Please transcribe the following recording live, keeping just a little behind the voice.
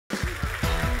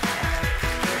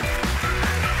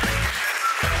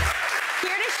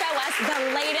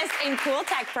in cool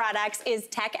tech products is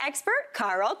tech expert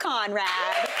Karl Conrad.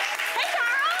 Hey, Karl.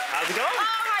 How's it going?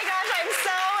 Oh my gosh, I'm so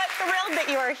thrilled that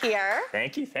you are here.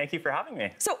 Thank you for having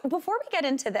me. So before we get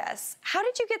into this, how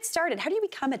did you get started? How do you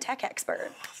become a tech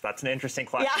expert? That's an interesting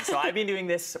question. Yeah. So I've been doing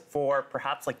this for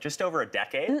perhaps like just over a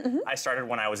decade. I started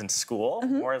when I was in school,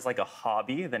 more as like a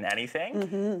hobby than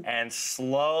anything, and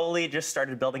slowly just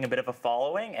started building a bit of a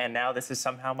following, and now this is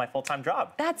somehow my full-time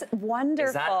job. That's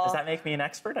wonderful. Does that make me an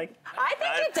expert? I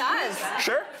think it does.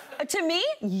 Sure. To me,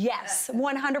 yes,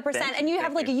 100%. And you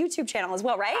have like a YouTube channel as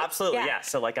well, right? Absolutely, yeah.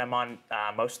 So like I'm on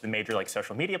most of the major like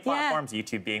social media platforms,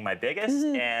 YouTube being my biggest,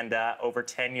 and over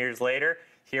 10 years later,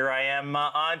 here I am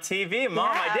on TV. Mom,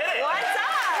 I did it. What's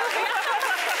up?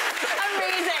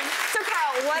 Amazing. So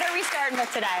Karl, what are we starting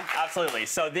with today? Absolutely.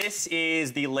 So this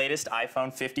is the latest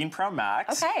iPhone 15 Pro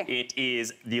Max. Okay. It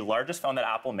is the largest phone that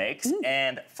Apple makes,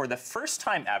 and for the first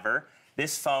time ever,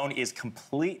 this phone is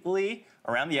completely,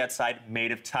 around the outside,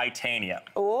 made of titanium.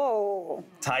 Oh.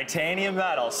 Titanium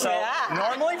metal. So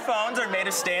normally phones are made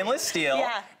of stainless steel,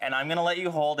 and I'm gonna let you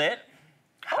hold it.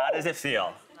 How does it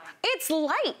feel? It's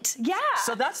light, yeah.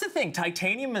 So that's the thing.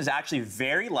 Titanium is actually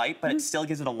very light, but it still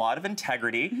gives it a lot of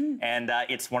integrity, and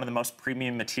it's one of the most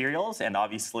premium materials, and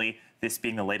obviously, this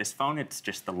being the latest phone, it's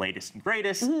just the latest and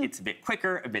greatest. It's a bit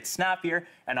quicker, a bit snappier,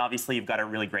 and obviously you've got a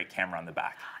really great camera on the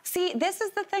back. See, this is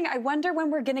the thing. I wonder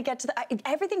when we're gonna get to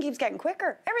everything keeps getting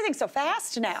quicker. Everything's so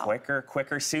fast now.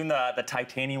 Quicker. Soon the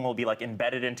titanium will be like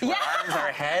embedded into our arms,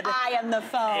 our head. I am the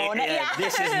phone.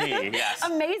 This is me, yes.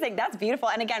 Amazing, that's beautiful.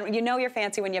 And again, you know you're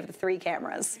fancy when you have the 3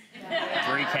 cameras.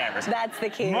 3 cameras. That's the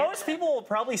key. Most people will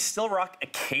probably still rock a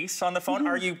case on the phone.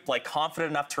 Are you like confident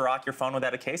enough to rock your phone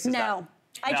without a case? No.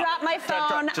 I drop my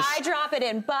phone, I drop it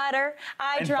in butter,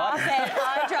 I drop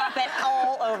it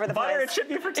all over the place. Butter, it should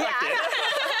be protected.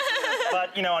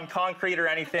 But, you know, on concrete or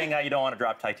anything, you don't want to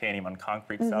drop titanium on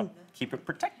concrete, so keep it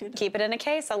protected. Keep it in a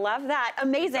case, I love that.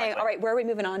 Amazing. Exactly. All right, where are we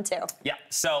moving on to? Yeah,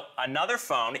 so another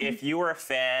phone, if you were a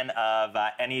fan of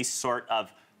any sort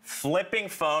of flipping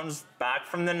phones back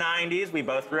from the 90s. We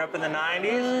both grew up in the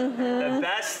 90s. The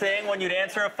best thing when you'd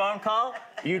answer a phone call,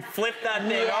 you'd flip that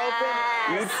thing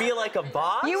open. You'd feel like a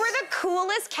boss. You were the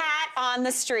coolest cat on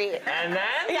the street. And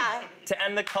then, to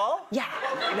end the call,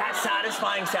 that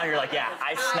satisfying sound, you're like,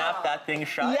 I snapped that thing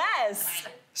shut. Yes.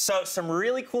 So some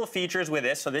really cool features with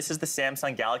this. So this is the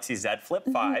Samsung Galaxy Z Flip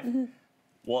 5.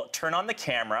 We'll turn on the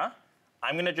camera.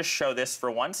 I'm gonna just show this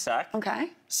for 1 sec. Okay.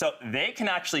 So they can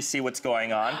actually see what's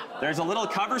going on. There's a little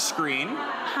cover screen.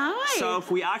 Hi. So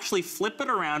if we actually flip it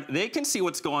around, they can see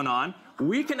what's going on.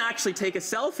 We can actually take a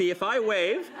selfie. If I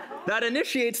wave, that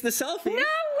initiates the selfie. No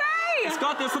way! It's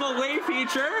got this little wave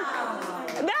feature.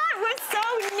 That was so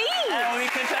neat! And we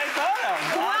can take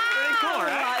photos. Wow. That's pretty cool,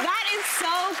 right? That is so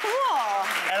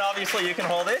cool. And obviously you can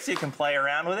hold this, you can play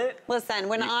around with it. Listen,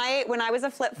 when I was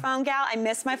a flip phone gal, I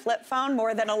miss my flip phone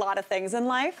more than a lot of things in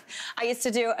life. I used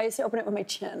to open it with my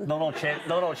chin. The little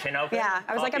chin open. Yeah,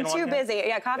 I was like, I'm too busy.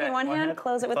 Yeah, coffee in one hand,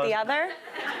 close it with the other.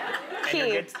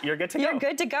 And you're good to go. You're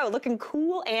good to go, looking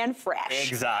cool and fresh.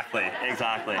 Exactly.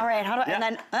 All right, how do and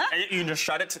then you can just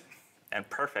shut it. And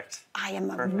perfect. I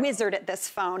am a wizard at this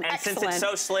phone. And excellent. Since it's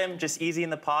so slim, just easy in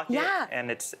the pocket,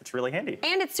 and it's really handy.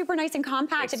 And it's super nice and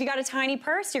compact. If you got a tiny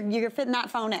purse, you're fitting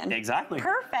that phone in. Exactly.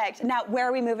 Perfect. Now, where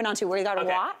are we moving on to? We got a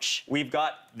watch?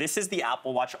 This is the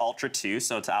Apple Watch Ultra 2,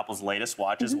 so it's Apple's latest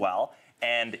watch as well.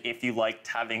 And if you liked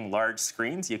having large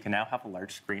screens, you can now have a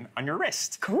large screen on your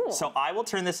wrist. Cool. So I will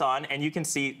turn this on, and you can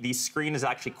see the screen is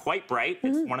actually quite bright.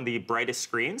 It's one of the brightest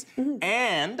screens.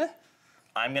 And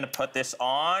I'm gonna put this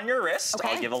on your wrist. Okay.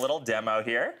 I'll give a little demo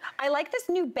here. I like this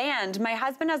new band. My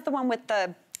husband has the one with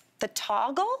the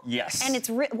toggle. Yes. And it's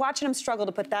watching him struggle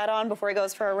to put that on before he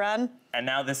goes for a run. And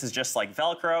now this is just like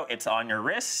Velcro. It's on your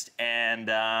wrist, and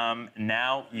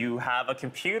now you have a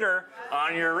computer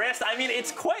on your wrist. I mean,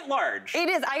 it's quite large. It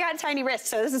is. I got a tiny wrist,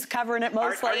 so this is covering it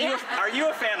mostly. Are you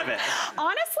a fan of it?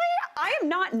 Honestly, I am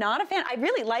not a fan. I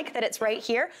really like that it's right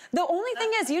here. The only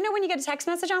thing is, you know when you get a text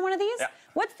message on one of these?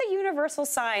 What's the universal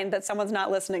sign that someone's not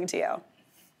listening to you?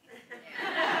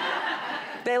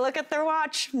 They look at their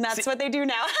watch, and that's what they do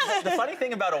now. The funny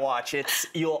thing about a watch,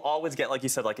 you'll always get, like you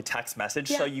said, like a text message,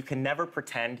 so you can never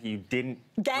pretend you didn't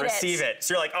receive it.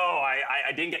 So you're like, oh,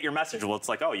 I didn't get your message. Well, it's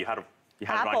like, oh, you had it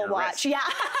on Apple your Watch, wrist.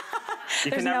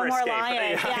 There's no more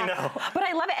lying. I know. But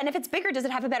I love it. And if it's bigger, does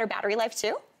it have a better battery life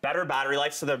too? Better battery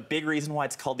life. So the big reason why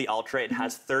it's called the Ultra, it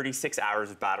has 36 hours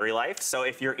of battery life. So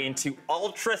if you're into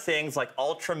ultra things like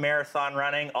ultra marathon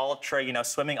running, ultra,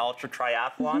 swimming, ultra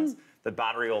triathlons, the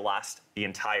battery will last the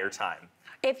entire time.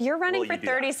 If you're running for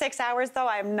 36 hours, though,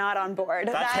 I'm not on board.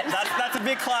 That's a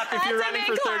big clap if you're running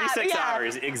for 36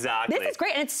 hours. Exactly. This is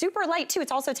great, and it's super light, too.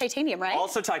 It's also titanium, right?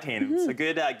 Also titanium. It's a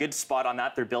good spot on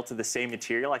that. They're built of the same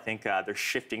material. I think they're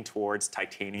shifting towards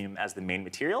titanium as the main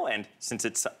material, and since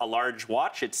it's a large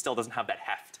watch, it still doesn't have that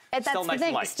heft. That's still nice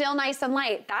and light. Still nice and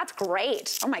light. That's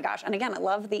great. Oh, my gosh. And again, I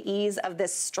love the ease of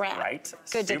this strap. Right?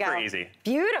 Good to go. Super easy.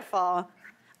 Beautiful.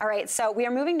 All right, so we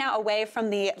are moving now away from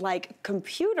the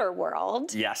computer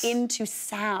world into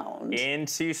sound.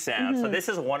 Into sound. So this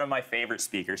is one of my favorite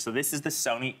speakers. So this is the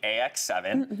Sony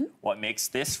AX7. What makes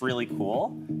this really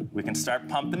cool, we can start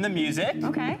pumping the music.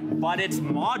 Okay. But it's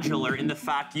modular in the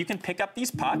fact you can pick up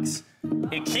these pucks.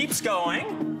 It keeps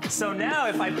going. So now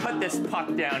if I put this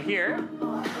puck down here,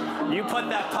 you put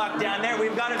that puck down there,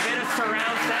 we've got a bit of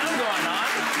surround sound going on.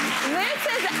 This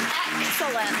is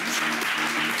excellent.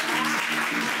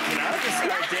 You know, just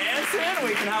start dancing.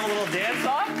 We can have a little dance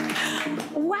off.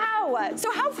 Wow. So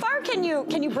how far can you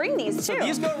bring these to? So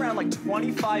these go around like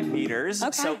 25 meters.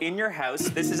 Okay. So in your house,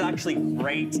 this is actually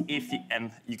great if you,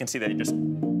 and you can see that you just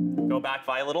go back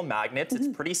via little magnets. It's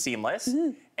pretty seamless.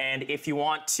 And if you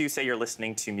want to, say you're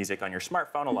listening to music on your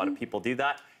smartphone, a lot of people do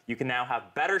that, you can now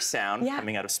have better sound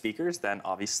coming out of speakers than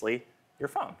obviously your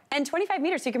phone. And 25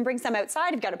 meters, so you can bring some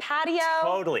outside. You've got a patio.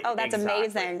 Totally. Oh, that's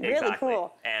amazing. Really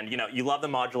cool. And you know, you love the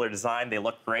modular design. They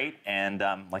look great. And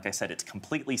like I said, it's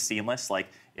completely seamless. Like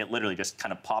it literally just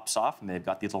kind of pops off, and they've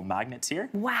got these little magnets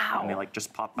here. Wow. And they like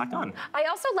just pop back on. I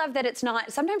also love that it's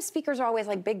not, sometimes speakers are always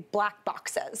like big black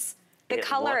boxes. The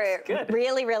color,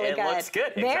 really, really good. It looks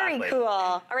good, Very cool.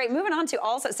 All right, moving on to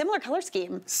also similar color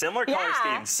scheme. Similar color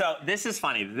scheme. So this is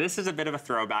funny. This is a bit of a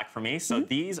throwback for me. So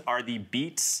these are the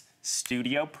Beats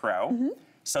Studio Pro.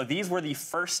 So these were the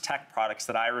first tech products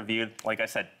that I reviewed, like I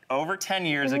said, over 10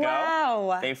 years ago.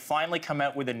 Wow. They've finally come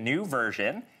out with a new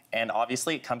version. And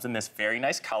obviously it comes in this very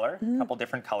nice color, a couple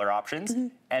different color options.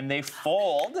 And they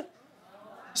fold.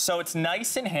 So it's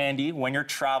nice and handy when you're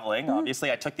traveling.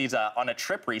 Obviously, I took these on a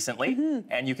trip recently,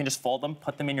 and you can just fold them,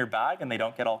 put them in your bag, and they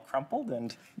don't get all crumpled,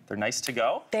 and they're nice to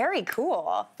go. Very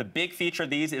cool. The big feature of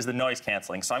these is the noise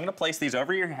canceling. So I'm gonna place these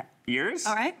over your ears.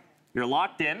 All right. You're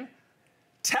locked in.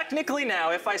 Technically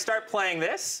now, if I start playing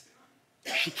this,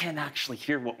 she can't actually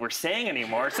hear what we're saying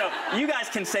anymore. So you guys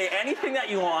can say anything that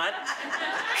you want.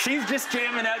 She's just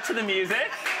jamming out to the music.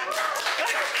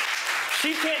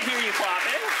 She can't hear you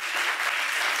clapping.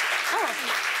 Oh,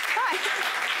 hi.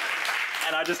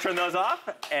 And I just turned those off,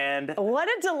 and... What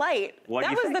a delight.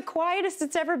 That was the quietest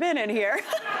it's ever been in here.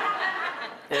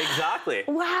 Exactly.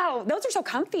 Wow, those are so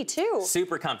comfy, too.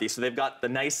 Super comfy. So they've got the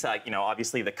nice, you know,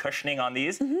 obviously the cushioning on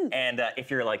these. And if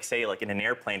you're, like, say, like in an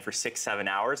airplane for 6-7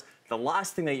 hours, the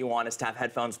last thing that you want is to have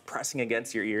headphones pressing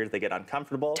against your ears. They get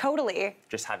uncomfortable. Totally.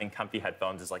 Just having comfy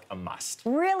headphones is like a must.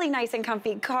 Really nice and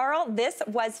comfy. Karl, this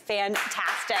was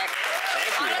fantastic.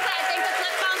 Thank you. Honestly, I think the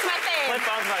flip phone's my fave. Flip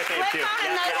phone's my fave, too. Flip phone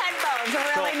and those headphones are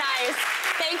really nice.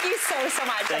 Thank you so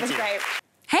much. That was great.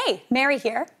 Hey, Mary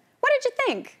here. What did you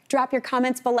think? Drop your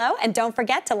comments below, and don't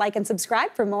forget to like and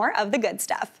subscribe for more of the good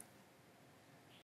stuff.